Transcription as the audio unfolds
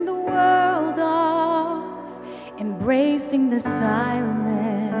embracing the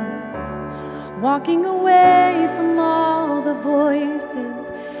silence, walking away from all the voices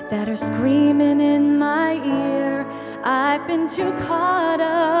that are screaming in my ear. I've been too caught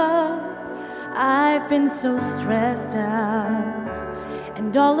up, I've been so stressed out,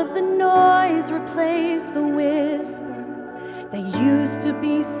 and all of the noise replaced the whisper that used to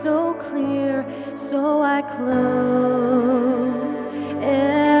be so clear. So I close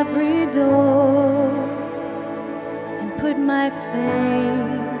every door and put my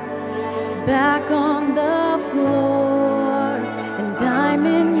face back on the floor, and I'm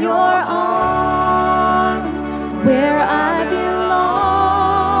in your arms where I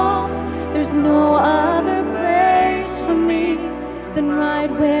belong. There's no other place for me than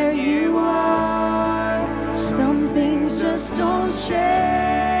right where you are. Some things just don't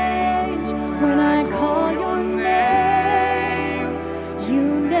change when I call your name. You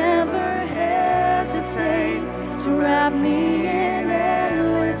never hesitate to wrap me in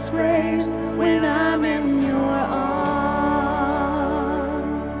endless grace when I'm in your arms.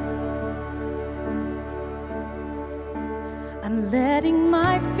 I'm letting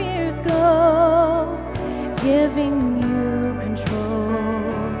my fears go, giving you control,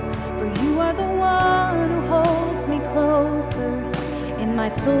 for you are the one who holds me closer in my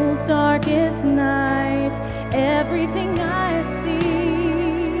soul's darkest night. Everything I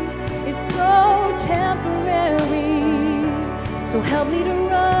see is so temporary, so help me to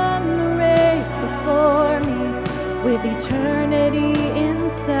run the race before me with eternity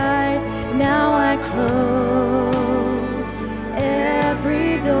inside. Now I close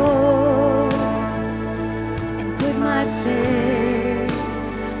every door and put my face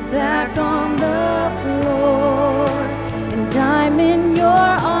back on the floor, and I'm in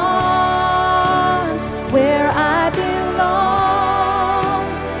your arms where I belong.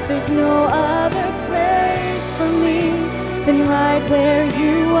 There's no other place for me than right where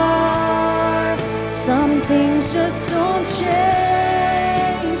you are. Some things just don't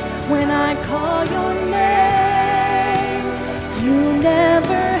change when I call your name. You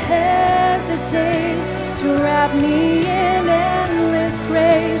never hesitate to wrap me in endless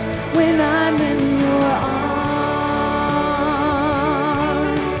grace when I'm in your arms.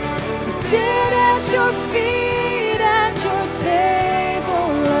 To sit at your feet at your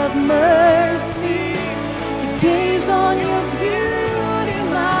table of mercy, to gaze on your beauty,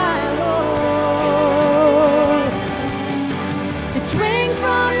 my Lord, to drink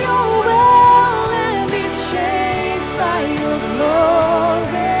from your well and be changed by your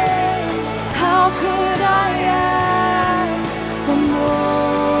glory. How could I ask for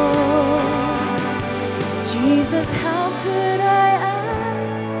more? Jesus, how could I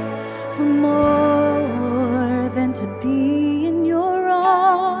ask for more than to be in your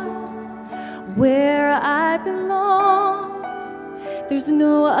arms where I belong? There's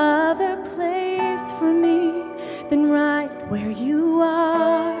no other place for me than right where you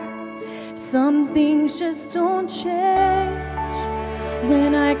are. Some things just don't change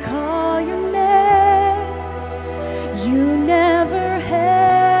when I call your name. You never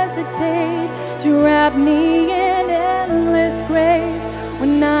hesitate to wrap me in endless grace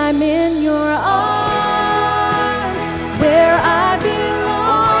when I'm in your arms where I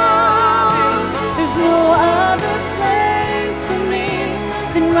belong. There's no other place for me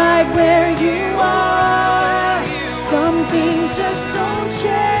than right where you are. Some things just don't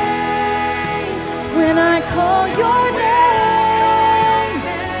change when I call your name.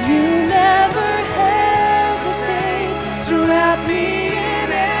 You never hesitate to wrap me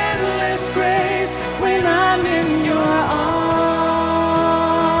in endless grace when I'm in your arms.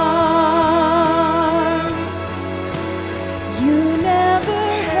 You never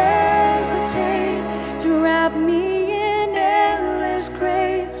hesitate to wrap me in endless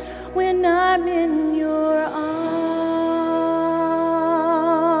grace when I'm in your arms.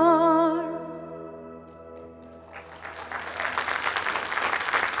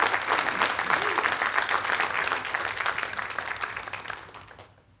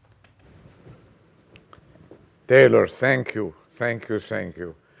 Taylor, thank you, thank you, thank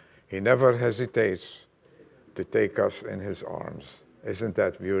you. He never hesitates to take us in his arms. Isn't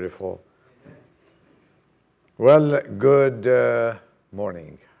that beautiful? Well, good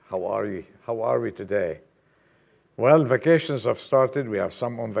morning. How are you? How are we today? Well, vacations have started. We have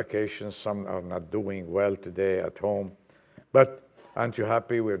some on vacation, some are not doing well today at home. But aren't you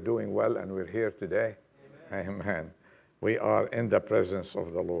happy we're doing well and we're here today? Amen. Amen. We are in the presence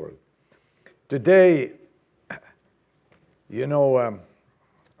of the Lord. Today, you know,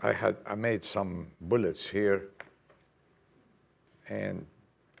 I made some bullets here, and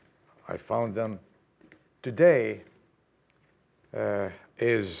I found them. Today,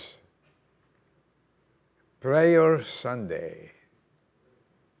 is Prayer Sunday.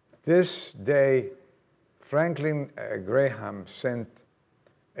 This day, Franklin Graham sent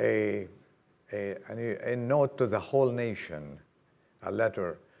a note to the whole nation, a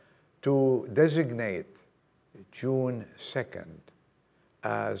letter, to designate June 2nd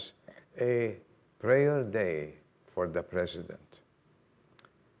as a prayer day for the president.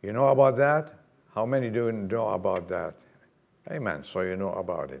 You know about that? How many do you know about that? Amen. So you know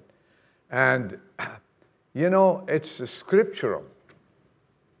about it. And, you know, it's scriptural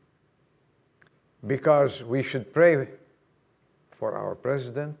because we should pray for our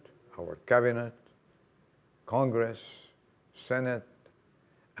president, our cabinet, Congress, Senate,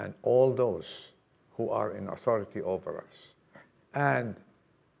 and all those who are in authority over us. And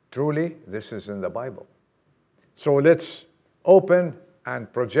truly, this is in the Bible. So let's open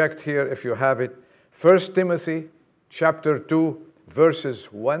and project here, if you have it, 1 Timothy chapter 2, verses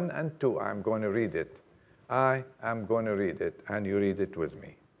 1 and 2. I'm going to read it. I am going to read it, and you read it with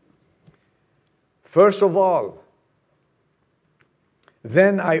me. First of all,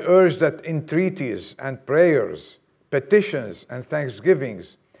 then I urge that entreaties and prayers, petitions and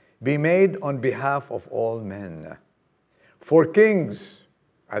thanksgivings be made on behalf of all men, for kings,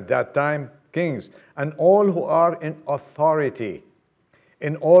 at that time, kings, and all who are in authority,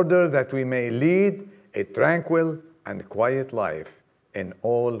 in order that we may lead a tranquil and quiet life in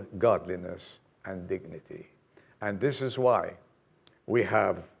all godliness and dignity. And this is why we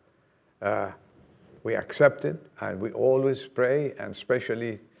have, we accepted, and we always pray, and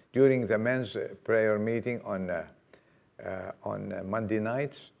especially during the men's prayer meeting on Monday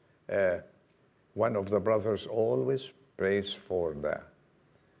nights, one of the brothers always prays for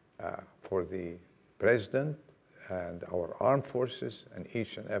the president and our armed forces and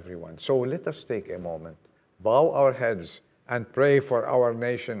each and every one. So let us take a moment, bow our heads, and pray for our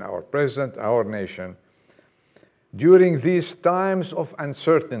nation, our president, our nation. During these times of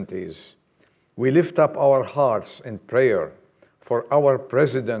uncertainties, we lift up our hearts in prayer for our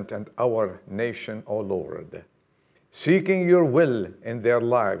president and our nation, O Lord, seeking your will in their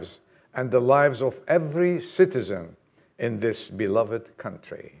lives and the lives of every citizen in this beloved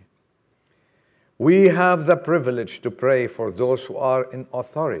country. We have the privilege to pray for those who are in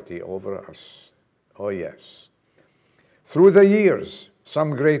authority over us. Oh yes. Through the years,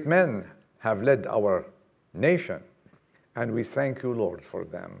 some great men have led our nation, and we thank you, Lord, for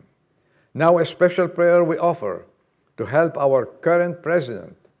them. Now a special prayer we offer to help our current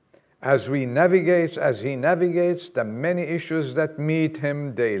president as he navigates the many issues that meet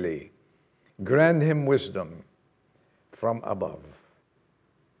him daily. Grant him wisdom from above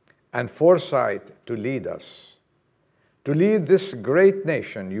and foresight to lead us, to lead this great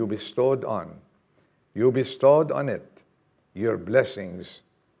nation you bestowed on it your blessings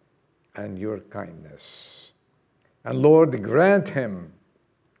and your kindness. And Lord, grant him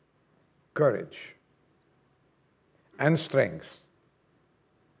courage and strength,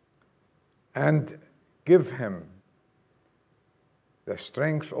 and give him the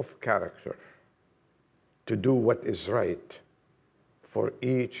strength of character to do what is right for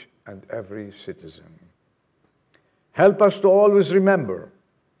each and every citizen. Help us to always remember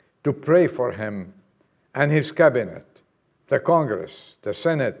to pray for him and his cabinet, the Congress, the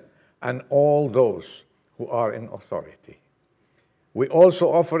Senate, and all those who are in authority. We also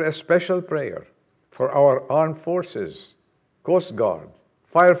offer a special prayer for our armed forces, Coast Guard,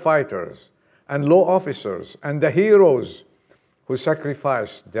 firefighters, and law officers, and the heroes who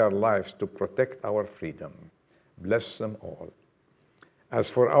sacrificed their lives to protect our freedom. Bless them all. As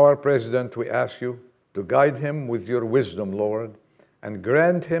for our president, we ask you to guide him with your wisdom, Lord, and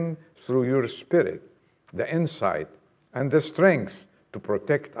grant him through your Spirit the insight and the strength to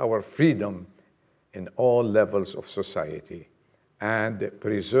protect our freedom in all levels of society, and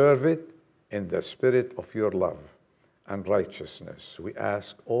preserve it in the spirit of your love and righteousness. We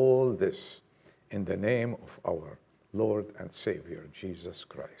ask all this in the name of our Lord and Savior, Jesus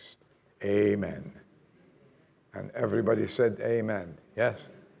Christ. Amen. And everybody said amen. Yes?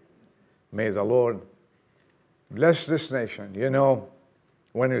 May the Lord bless this nation. You know,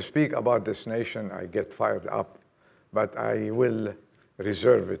 when you speak about this nation, I get fired up, but I will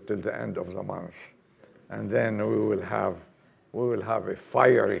reserve it till the end of the month. And then we will have a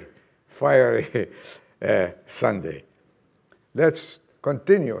fiery Sunday. Let's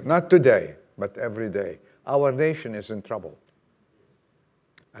continue, not today, but every day. Our nation is in trouble.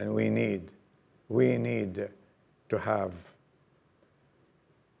 And we need to have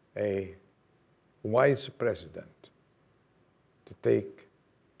a wise president to take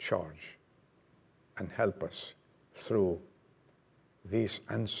charge and help us through these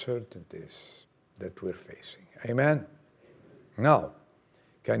uncertainties that we're facing. Amen? Now,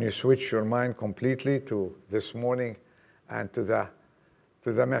 can you switch your mind completely to this morning and to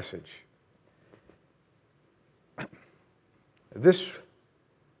the message? This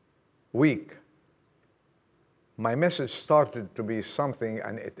week, my message started to be something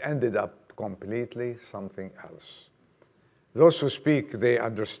and it ended up completely something else. Those who speak, they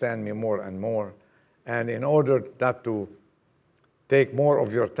understand me more and more. And in order not to take more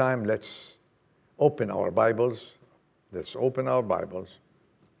of your time, let's open our Bibles. Let's open our Bibles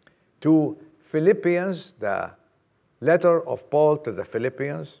to Philippians, the letter of Paul to the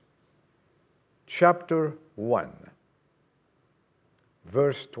Philippians, chapter 1,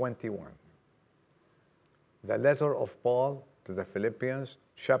 verse 21. The letter of Paul to the Philippians,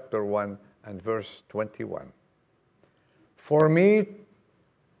 chapter 1 and verse 21. For me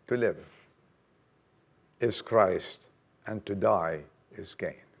to live is Christ, and to die is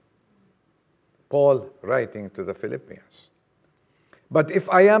gain. Paul writing to the Philippians. But if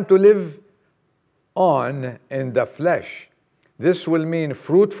I am to live on in the flesh, this will mean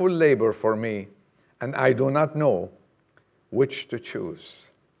fruitful labor for me, and I do not know which to choose.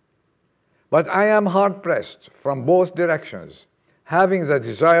 But I am hard-pressed from both directions, having the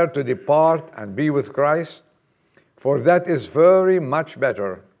desire to depart and be with Christ, for that is very much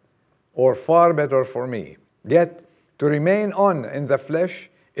better, or far better for me. Yet to remain on in the flesh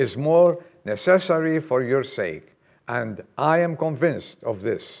is more necessary for your sake, and I am convinced of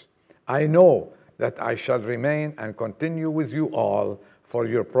this. I know that I shall remain and continue with you all for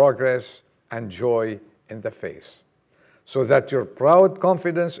your progress and joy in the faith, so that your proud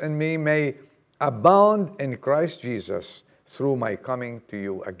confidence in me may abound in Christ Jesus through my coming to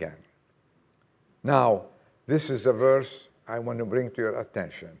you again. Now, this is the verse I want to bring to your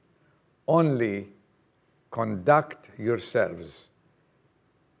attention. Only conduct yourselves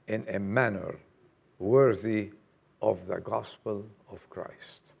in a manner worthy of the gospel of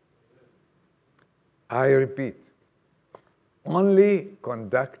Christ. I repeat, only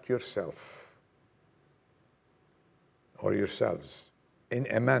conduct yourself or yourselves in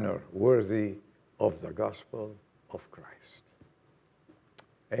a manner worthy of the gospel of Christ.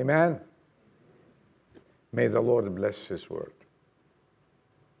 Amen. May the Lord bless His word.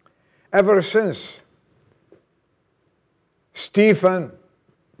 Ever since Stephen,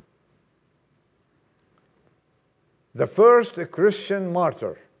 the first Christian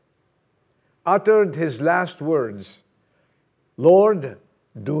martyr, uttered his last words, Lord,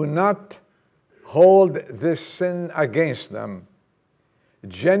 do not hold this sin against them,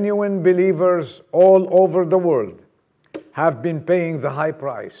 genuine believers all over the world have been paying the high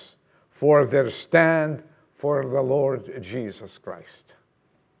price for their stand for the Lord Jesus Christ.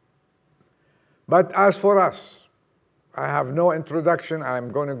 But as for us, I have no introduction.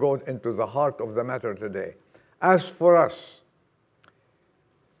 I'm going to go into the heart of the matter today. As for us,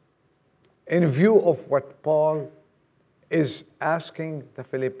 in view of what Paul is asking the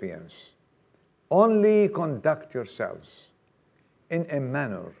Philippians, only conduct yourselves in a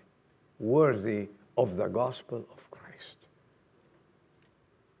manner worthy of the gospel of Christ.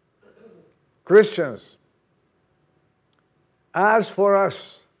 Christians, as for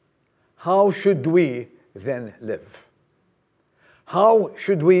us, how should we then live? How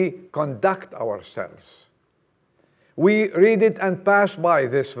should we conduct ourselves? We read it and pass by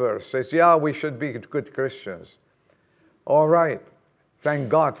this verse. Says, yeah, we should be good Christians. All right. Thank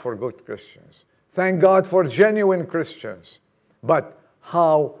God for good Christians. Thank God for genuine Christians. But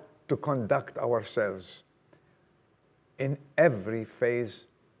how to conduct ourselves in every phase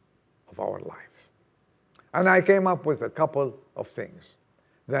of our life. And I came up with a couple of things.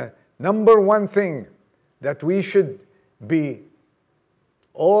 The number one thing that we should be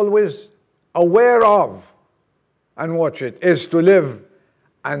always aware of, and watch it, is to live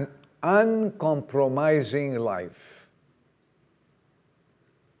an uncompromising life.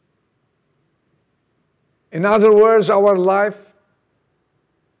 In other words, our life,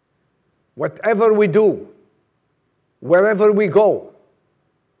 whatever we do, wherever we go,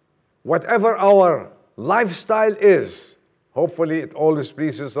 whatever our lifestyle is, hopefully it always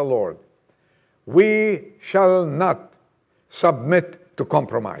pleases the Lord, we shall not submit to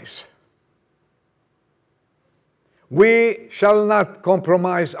compromise. We shall not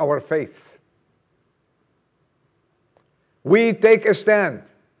compromise our faith. We take a stand.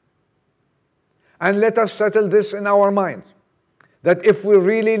 And let us settle this in our minds, that if we're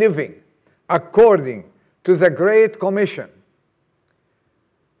really living according to the Great Commission,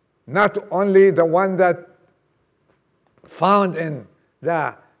 not only the one that found in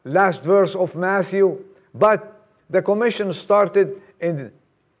the last verse of Matthew, but the commission started in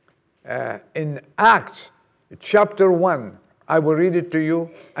Acts chapter 1. I will read it to you,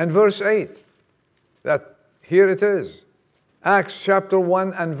 and verse 8. That here it is. Acts chapter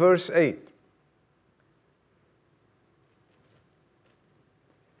 1 and verse 8.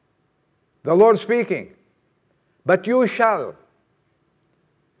 The Lord speaking, but you shall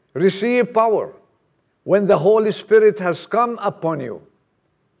receive power when the Holy Spirit has come upon you,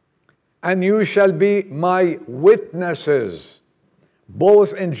 and you shall be my witnesses,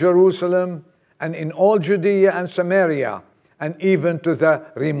 both in Jerusalem and in all Judea and Samaria, and even to the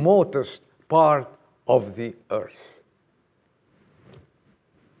remotest part of the earth.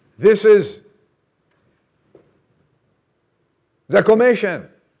 This is the commission,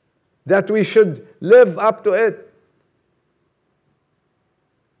 that we should live up to it.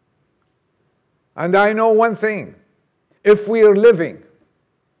 And I know one thing, if we are living,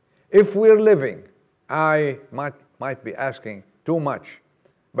 I might be asking too much,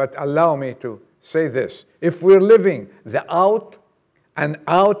 but allow me to say this. If we're living the out and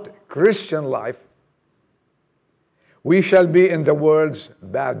out Christian life, we shall be in the world's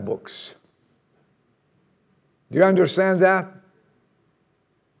bad books. Do you understand that?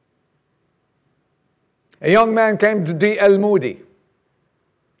 A young man came to D.L. Moody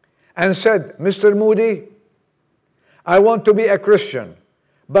and said, Mr. Moody, I want to be a Christian,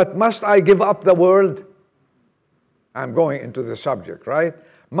 but must I give up the world? I'm going into the subject, right?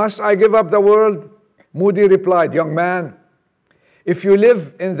 Must I give up the world? Moody replied, young man, if you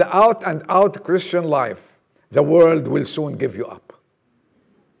live in the out and out Christian life, the world will soon give you up.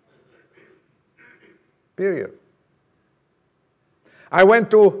 Period. I went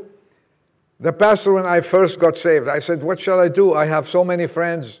to the pastor when I first got saved. I said, what shall I do? I have so many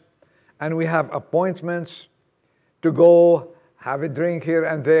friends, and we have appointments to go have a drink here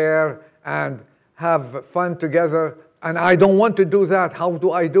and there and have fun together, and I don't want to do that. How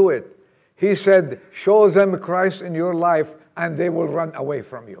do I do it? He said, show them Christ in your life, and they will run away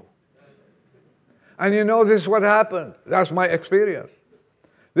from you. And you know, this is what happened. That's my experience.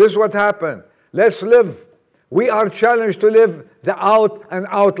 This is what happened. Let's live. We are challenged to live the out and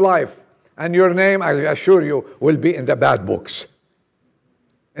out life. And your name, I assure you, will be in the bad books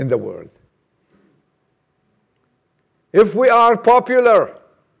in the world. If we are popular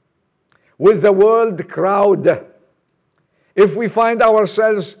with the world crowd, if we find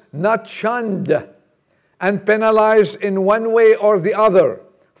ourselves not shunned and penalized in one way or the other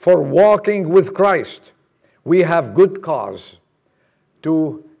for walking with Christ, we have good cause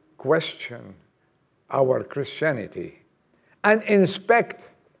to question our Christianity and inspect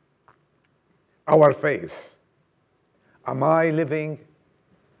our faith. Am I living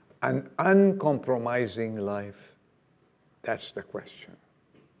an uncompromising life? That's the question.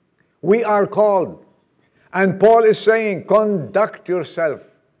 We are called, and Paul is saying, conduct yourself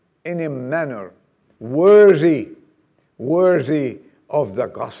in a manner worthy of the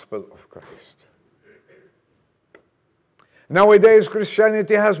gospel of Christ. Nowadays,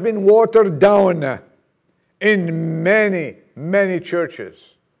 Christianity has been watered down in many, many churches.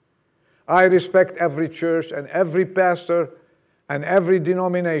 I respect every church and every pastor and every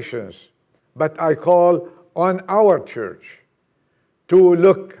denominations, but I call on our church to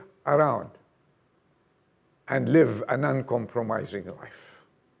look around and live an uncompromising life.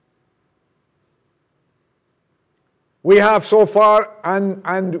 We have so far,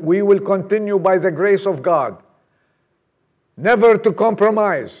 and we will continue by the grace of God, never to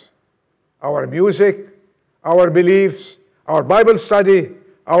compromise our music, our beliefs, our Bible study,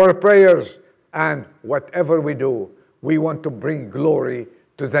 our prayers, and whatever we do, we want to bring glory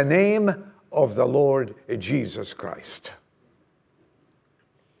to the name of the Lord Jesus Christ.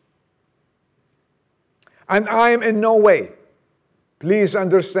 And I am in no way, please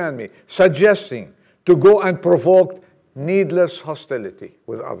understand me, suggesting to go and provoke needless hostility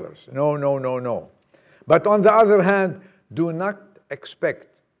with others. No, no, no, no. But on the other hand, do not expect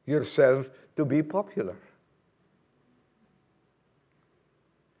yourself to be popular.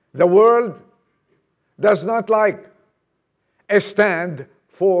 The world does not like a stand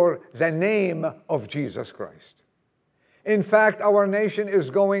for the name of Jesus Christ. In fact, our nation is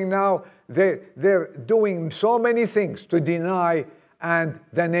going now, they're doing so many things to deny and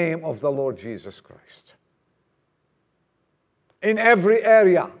the name of the Lord Jesus Christ. In every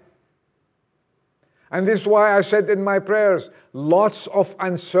area. And this is why I said in my prayers, lots of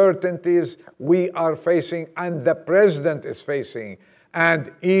uncertainties we are facing and the president is facing,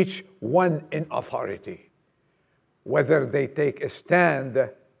 and each one in authority, whether they take a stand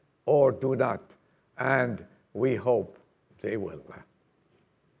or do not. And we hope they will.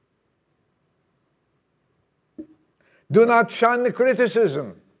 Do not shun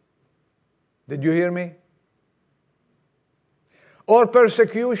criticism. Did you hear me? Or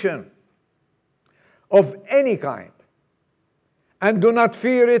persecution of any kind. And do not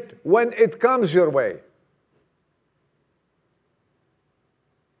fear it when it comes your way.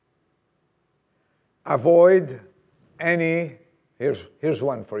 Avoid any, here's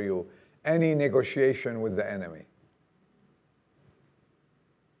one for you, any negotiation with the enemy.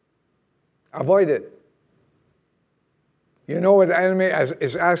 Avoid it. You know what the enemy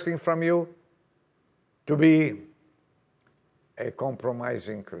is asking from you? To be a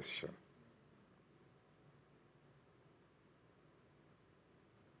compromising Christian.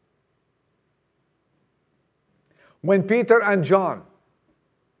 When Peter and John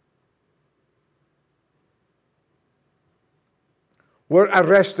were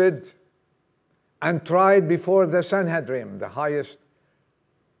arrested and tried before the Sanhedrin, the highest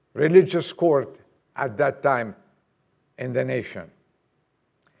religious court at that time in the nation,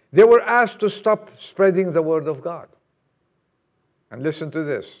 they were asked to stop spreading the word of God. And listen to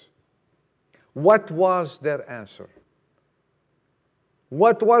this. What was their answer?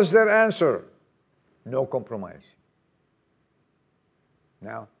 What was their answer? No compromise.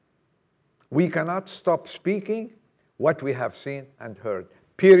 Now, we cannot stop speaking what we have seen and heard.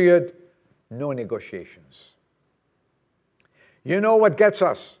 Period. No negotiations. You know what gets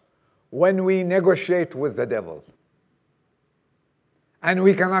us? When we negotiate with the devil and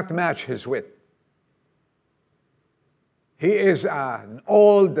we cannot match his wit. He is an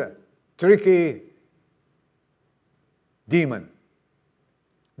old, tricky demon.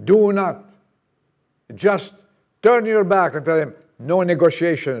 Do not just turn your back and tell him, no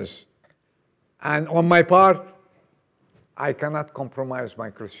negotiations. And on my part, I cannot compromise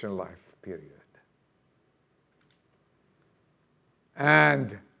my Christian life, period.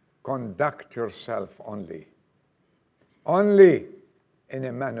 And conduct yourself only in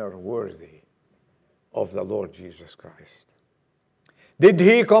a manner worthy of the Lord Jesus Christ. Did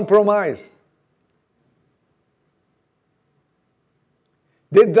he compromise?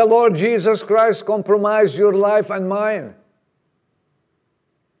 Did the Lord Jesus Christ compromise your life and mine?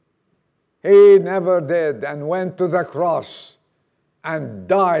 He never did, and went to the cross and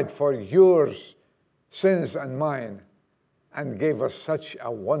died for your sins and mine and gave us such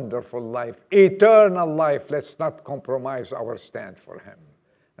a wonderful life, eternal life. Let's not compromise our stand for him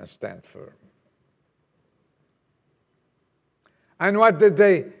and stand firm. And what did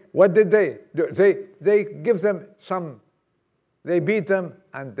they do? They give them some, they beat them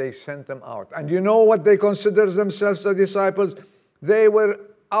and they sent them out. And you know what they consider themselves, the disciples? They were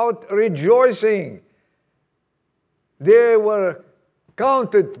out rejoicing. They were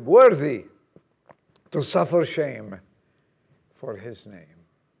counted worthy to suffer shame for his name.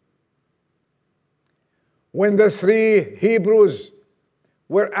 When the three Hebrews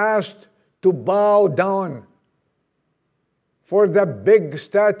were asked to bow down for the big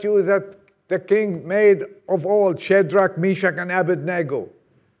statue that the king made of old, Shadrach, Meshach, and Abednego,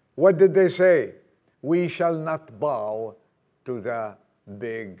 what did they say? We shall not bow to the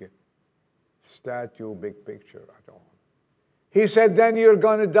big statue, big picture at all. He said, then you're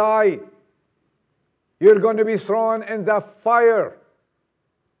going to die. You're going to be thrown in the fire.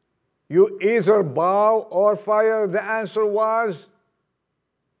 You either bow or fire. The answer was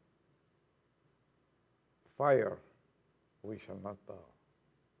fire. We shall not bow.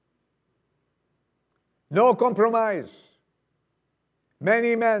 No compromise.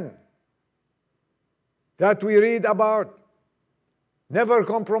 Many men that we read about never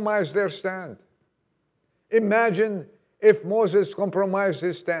compromised their stand. Imagine if Moses compromised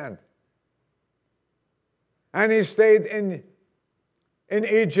his stand and he stayed in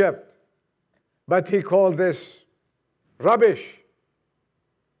Egypt, but he called this rubbish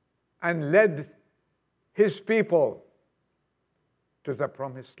and led his people to the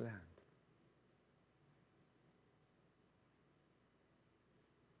promised land.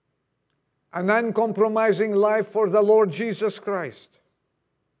 An uncompromising life for the Lord Jesus Christ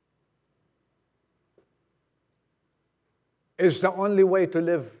is the only way to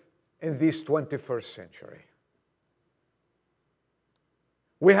live in this 21st century.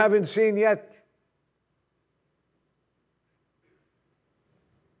 We haven't seen yet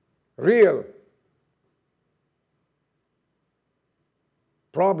real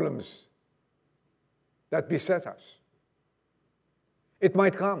problems that beset us. It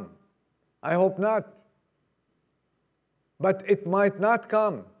might come. I hope not. But it might not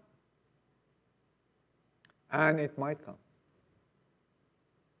come. And it might come.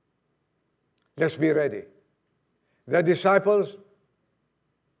 Let's be ready. The disciples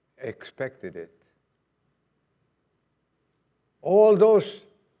expected it. All those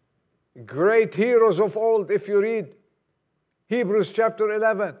great heroes of old, if you read Hebrews chapter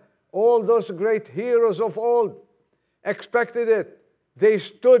 11, all those great heroes of old expected it. They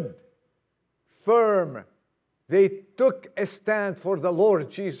stood firm. They took a stand for the Lord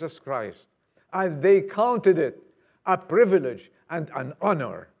Jesus Christ. And they counted it a privilege and an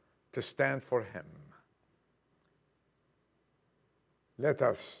honor to stand for Him. Let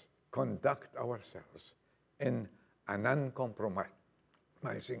us conduct ourselves in an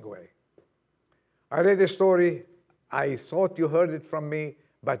uncompromising way. I read a story. I thought you heard it from me,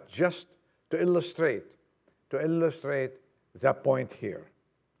 but just to illustrate the point here.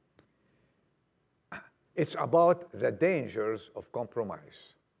 It's about the dangers of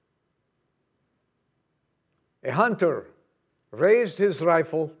compromise. A hunter raised his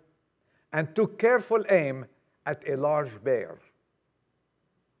rifle and took careful aim at a large bear.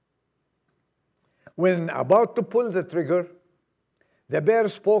 When about to pull the trigger, the bear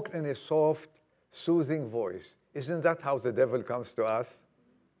spoke in a soft, soothing voice. Isn't that how the devil comes to us?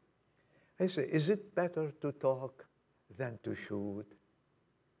 I say, is it better to talk than to shoot?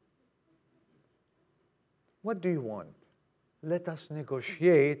 What do you want? Let us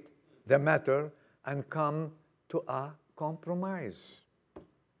negotiate the matter and come to a compromise.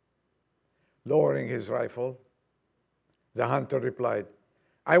 Lowering his rifle, the hunter replied,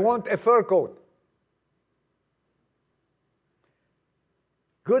 I want a fur coat.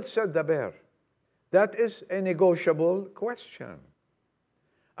 Good, said the bear. That is a negotiable question.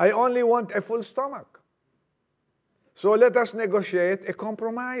 I only want a full stomach. So let us negotiate a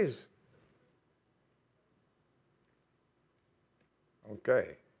compromise.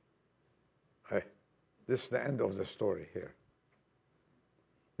 Okay. This is the end of the story here.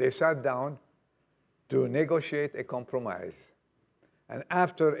 They sat down to negotiate a compromise. And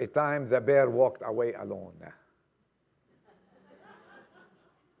after a time, the bear walked away alone.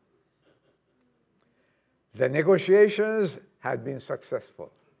 The negotiations had been successful.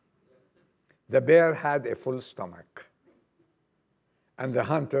 The bear had a full stomach, and the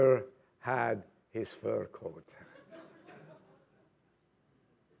hunter had his fur coat.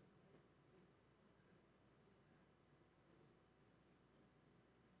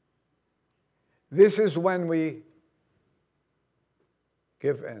 This is when we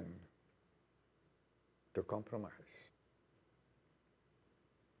give in to compromise.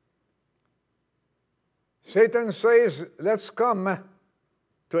 Satan says, let's come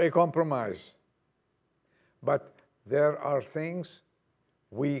to a compromise. But there are things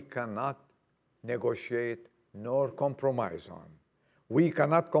we cannot negotiate nor compromise on. We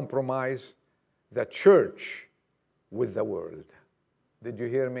cannot compromise the church with the world. Did you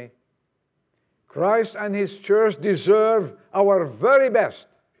hear me? Christ and His church deserve our very best,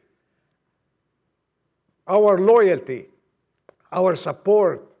 our loyalty, our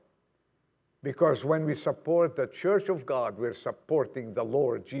support. Because when we support the Church of God, we're supporting the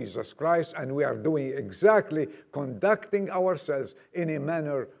Lord Jesus Christ, and we are doing exactly, conducting ourselves in a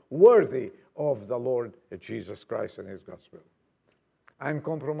manner worthy of the Lord Jesus Christ and His gospel.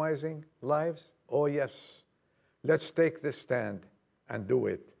 Uncompromising lives? Oh yes. Let's take this stand and do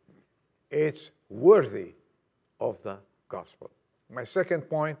it. It's worthy of the gospel. My second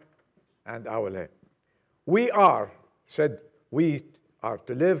point, and I will end. We are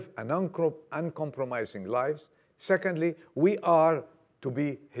to live an uncompromising lives. Secondly, we are to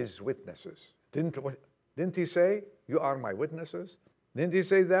be His witnesses. Didn't He say, you are my witnesses? Didn't He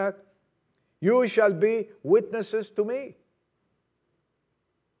say that? You shall be witnesses to me.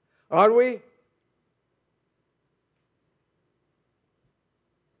 Are we?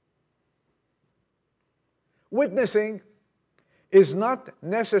 Witnessing is not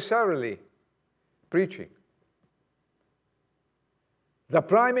necessarily preaching. The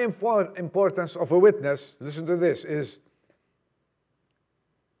prime importance of a witness, listen to this, is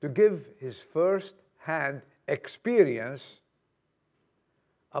to give his first-hand experience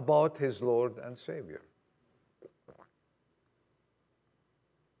about his Lord and Savior.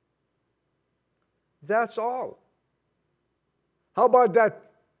 That's all. How about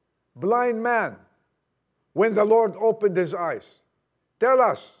that blind man when the Lord opened his eyes? Tell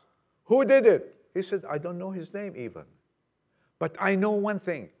us, who did it? He said, I don't know his name even. But I know one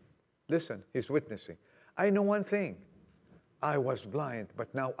thing. Listen, he's witnessing. I know one thing. I was blind,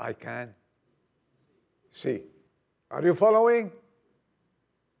 but now I can see. Are you following?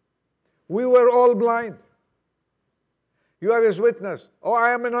 We were all blind. You are his witness. Oh,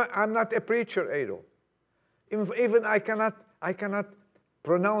 I'm not a preacher, Ado. Even I cannot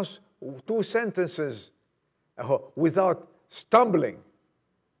pronounce 2 sentences without stumbling.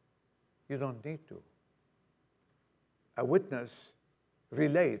 You don't need to. A witness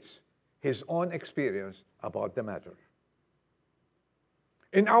relates his own experience about the matter.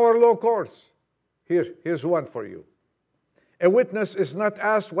 In our law courts, here's one for you. A witness is not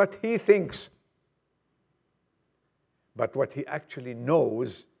asked what he thinks, but what he actually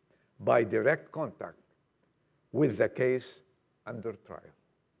knows by direct contact with the case under trial.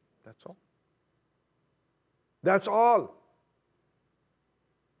 That's all. That's all.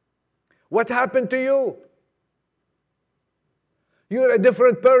 What happened to you? You're a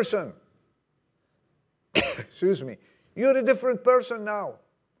different person. Excuse me. You're a different person now.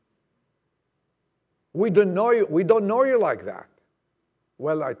 We don't know you. We don't know you like that.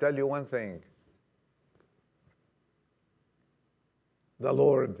 Well, I tell you one thing. The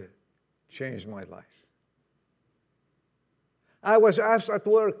Lord changed my life. I was asked at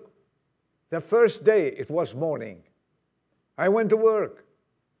work. The first day, it was morning. I went to work.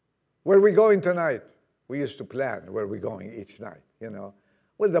 Where are we going tonight? We used to plan where we're going each night,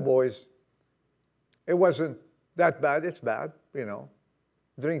 with the boys. It wasn't that bad. It's bad,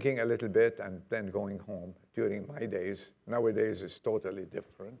 drinking a little bit and then going home during my days. Nowadays, it's totally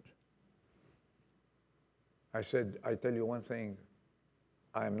different. I said, I tell you one thing,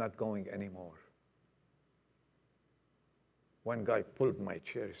 I am not going anymore. One guy pulled my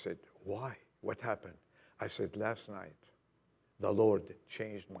chair. He said, why? What happened? I said, last night, the Lord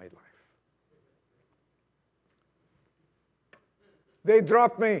changed my life. They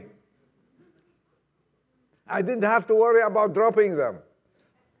dropped me. I didn't have to worry about dropping them.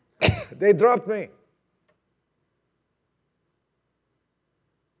 They dropped me.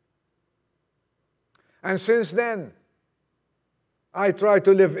 And since then, I try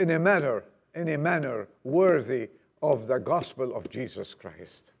to live in a manner worthy of the gospel of Jesus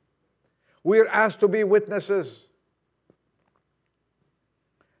Christ. We're asked to be witnesses.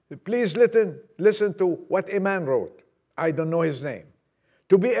 Please listen to what a man wrote. I don't know his name.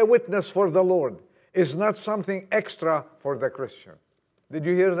 To be a witness for the Lord is not something extra for the Christian. Did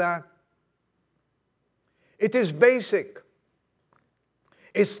you hear that? It is basic.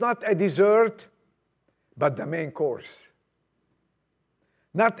 It's not a dessert, but the main course.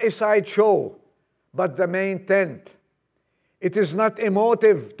 Not a sideshow, but the main tent. It is not a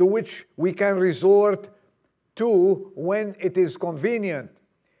motive to which we can resort to when it is convenient.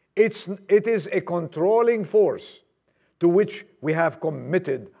 It is a controlling force to which we have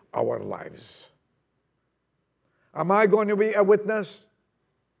committed our lives. Am I going to be a witness?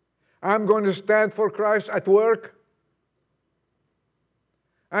 I'm going to stand for Christ at work.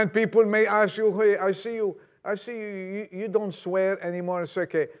 And people may ask you, hey, I see you, you don't swear anymore. It's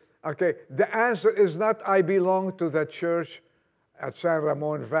okay. Okay, the answer is not I belong to the church at San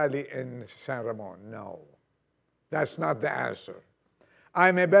Ramon Valley in San Ramon. No, that's not the answer.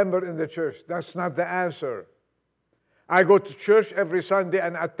 I'm a member in the church. That's not the answer. I go to church every Sunday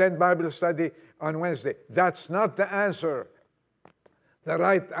and attend Bible study on Wednesday. That's not the answer. The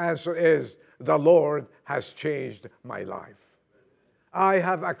right answer is the Lord has changed my life. I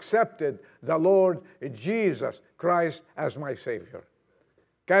have accepted the Lord Jesus Christ as my Savior.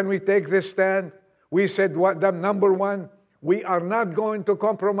 Can we take this stand? We said, number one, we are not going to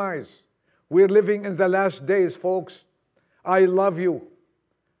compromise. We're living in the last days, folks. I love you,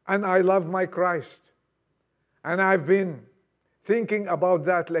 and I love my Christ. And I've been thinking about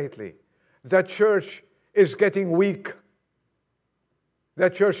that lately. The church is getting weak. The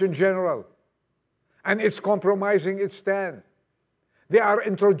church in general. And it's compromising its stand. They are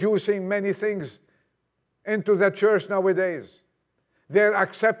introducing many things into the church nowadays. They're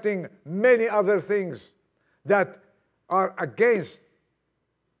accepting many other things that are against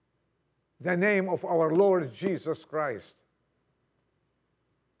the name of our Lord Jesus Christ.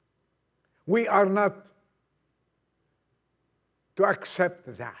 We are not to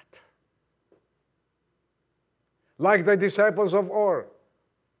accept that. Like the disciples of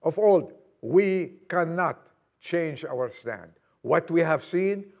old, we cannot change our stand. What we have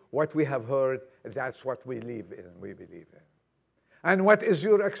seen, what we have heard, that's what we live in, we believe in. And what is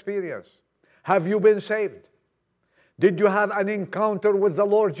your experience? Have you been saved? Did you have an encounter with the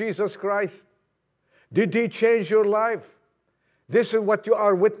Lord Jesus Christ? Did He change your life? This is what you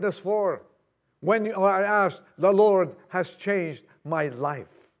are witness for. When you are asked, the Lord has changed my life.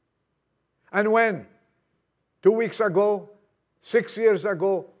 And when? 2 weeks ago, 6 years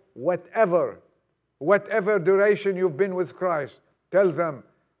ago, whatever duration you've been with Christ, tell them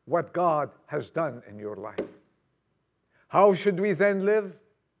what God has done in your life. How should we then live?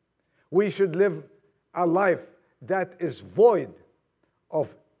 We should live a life that is void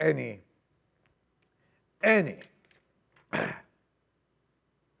of any thing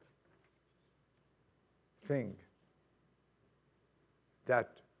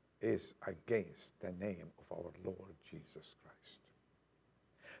that is against the name of our Lord Jesus Christ.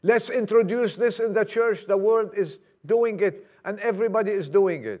 Let's introduce this in the church. The world is doing it, and everybody is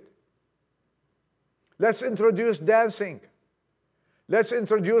doing it. Let's introduce dancing. Let's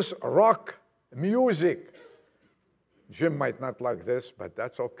introduce rock music. Jim might not like this, but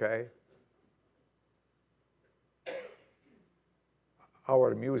that's okay.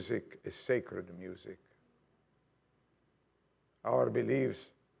 Our music is sacred music. Our beliefs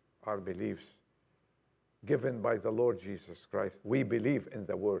are beliefs given by the Lord Jesus Christ. We believe in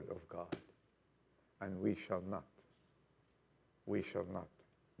the Word of God, and we shall not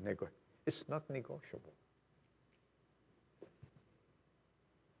negotiate. It's not negotiable.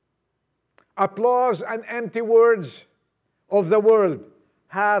 Applause and empty words of the world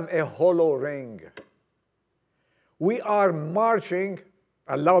have a hollow ring. We are marching,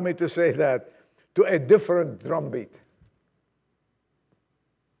 allow me to say that, to a different drumbeat.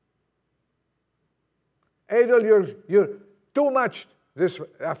 Adel, you're too much this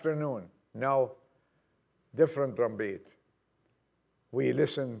afternoon. No, different drumbeat. We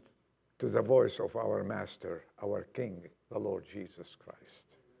listen to the voice of our Master, our King, the Lord Jesus Christ.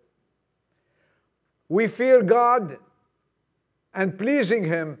 We fear God, and pleasing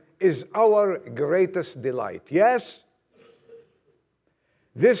Him is our greatest delight. Yes?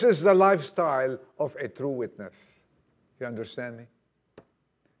 This is the lifestyle of a true witness. You understand me?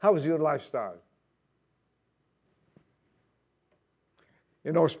 How's your lifestyle?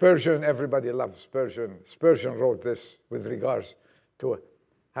 You know, Spurgeon, everybody loves Spurgeon. Spurgeon wrote this with regards to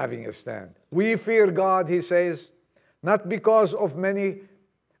having a stand. We fear God, he says, not because of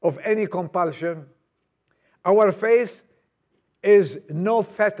any compulsion. Our faith is no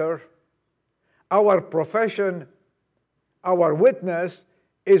fetter. Our profession, our witness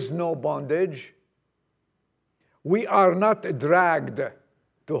is no bondage. We are not dragged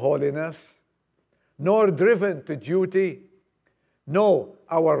to holiness, nor driven to duty. No,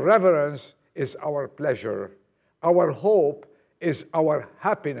 our reverence is our pleasure. Our hope is our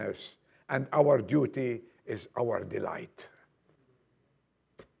happiness, and our duty is our delight.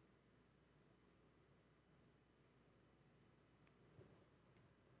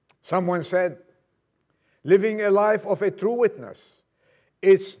 Someone said, living a life of a true witness,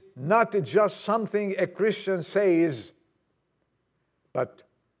 it's not just something a Christian says, but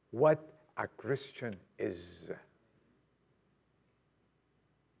what a Christian is.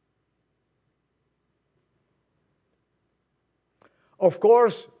 Of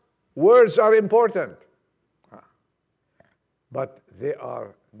course, words are important, but they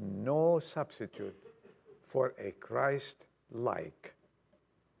are no substitute for a Christ-like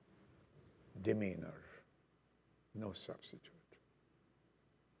demeanor. No substitute.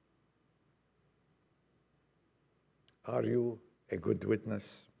 Are you a good witness?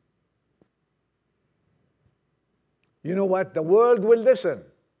 You know what? The world will listen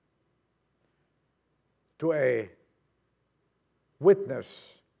to a witness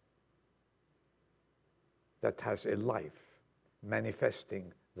that has a life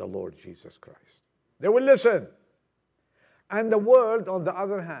manifesting the Lord Jesus Christ. They will listen. And the world, on the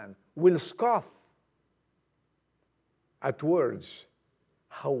other hand, will scoff at words,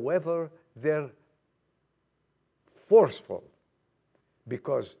 however they're forceful,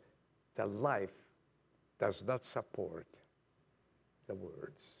 because the life does not support the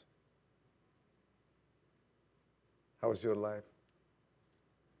words. How's your life?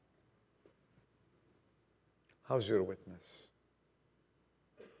 How's your witness?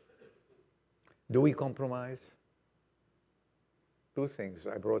 Do we compromise? Two things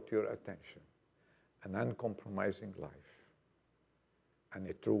I brought to your attention: an uncompromising life and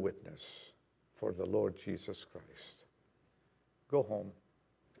a true witness for the Lord Jesus Christ. Go home,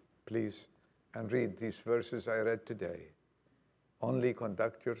 please, and read these verses I read today. Only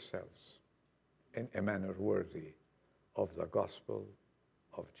conduct yourselves in a manner worthy of the gospel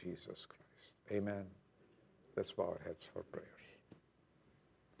of Jesus Christ. Amen. Let's bow our heads for prayers.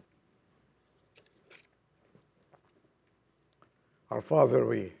 Our Father,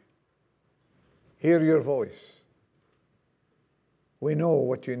 we hear your voice. We know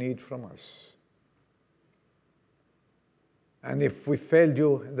what you need from us. And if we failed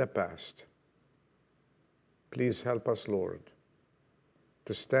you in the past, please help us, Lord,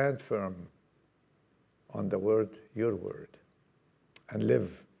 to stand firm on the word, your word, and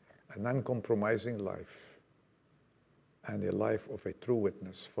live an uncompromising life and a life of a true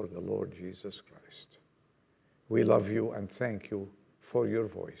witness for the Lord Jesus Christ. We love you and thank you for your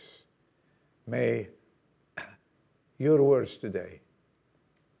voice. May your words today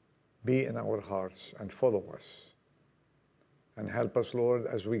be in our hearts and follow us And help us, Lord,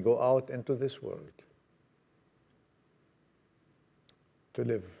 as we go out into this world to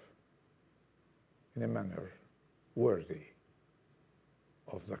live in a manner worthy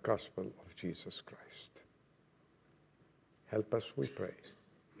of the gospel of Jesus Christ. Help us, we pray.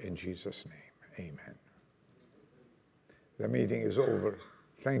 In Jesus' name, amen. The meeting is over.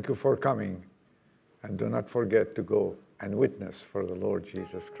 Thank you for coming. And do not forget to go and witness for the Lord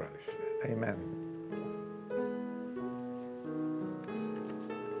Jesus Christ. Amen.